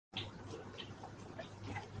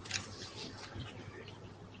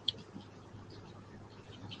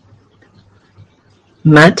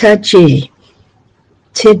Mataji,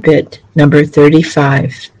 tidbit number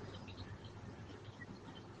 35.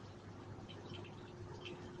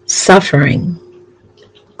 Suffering,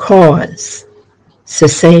 cause,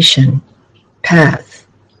 cessation, path.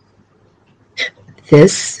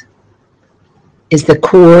 This is the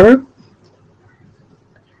core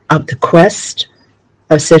of the quest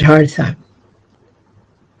of Siddhartha.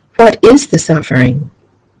 What is the suffering?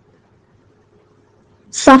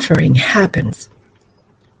 Suffering happens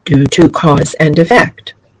due to cause and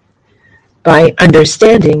effect. By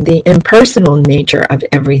understanding the impersonal nature of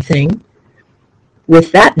everything,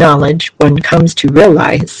 with that knowledge one comes to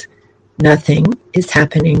realize nothing is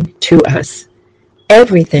happening to us.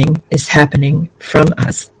 Everything is happening from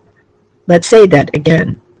us. Let's say that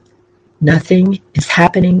again. Nothing is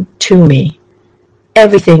happening to me.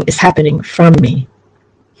 Everything is happening from me.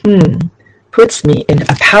 Puts me in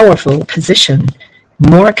a powerful position,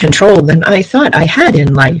 more control than I thought I had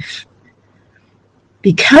in life.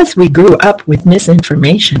 Because we grew up with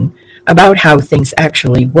misinformation about how things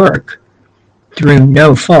actually work, through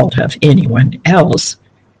no fault of anyone else,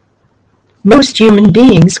 most human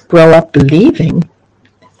beings grow up believing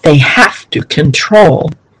they have to control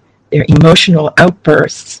their emotional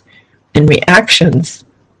outbursts and reactions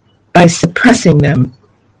by suppressing them,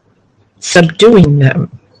 subduing them.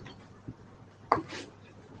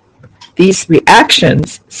 These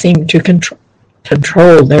reactions seem to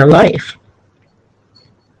control their life.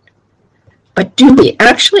 But do we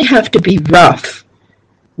actually have to be rough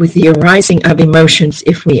with the arising of emotions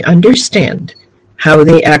if we understand how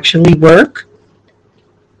they actually work?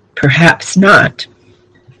 Perhaps not.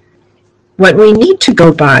 What we need to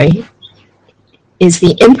go by is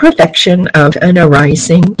the imperfection of an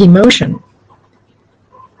arising emotion.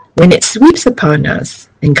 When it sweeps upon us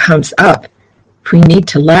and comes up, we need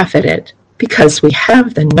to laugh at it because we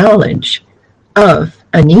have the knowledge of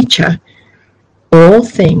anicca. All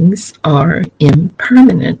things are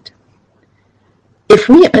impermanent. If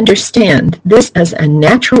we understand this as a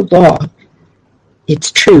natural law,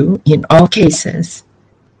 it's true in all cases.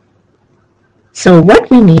 So what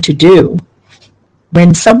we need to do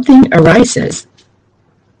when something arises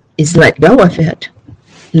is let go of it.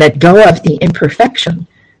 Let go of the imperfection.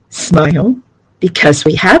 Smile because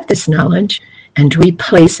we have this knowledge and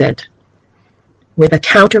replace it with a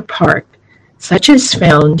counterpart such as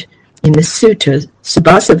found in the Sutta,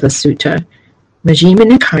 Subhasava Sutta, Majjhima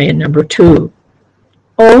Nikaya number 2.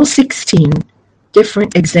 All 16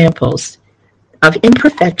 different examples of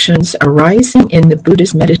imperfections arising in the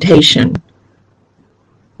Buddha's meditation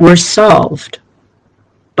were solved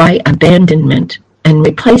by abandonment and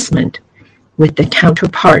replacement with the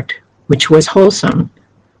counterpart, which was wholesome.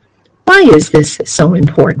 Why is this so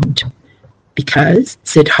important? Because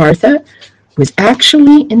Siddhartha was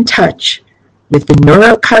actually in touch with the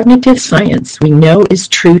neurocognitive science we know is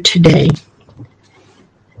true today.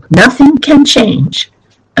 Nothing can change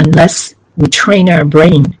unless we train our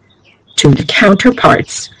brain to the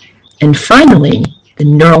counterparts, and finally the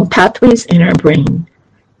neural pathways in our brain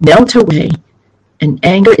melt away and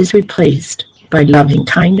anger is replaced by loving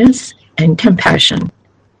kindness and compassion.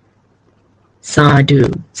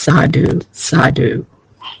 Sadhu, sadhu, sadhu.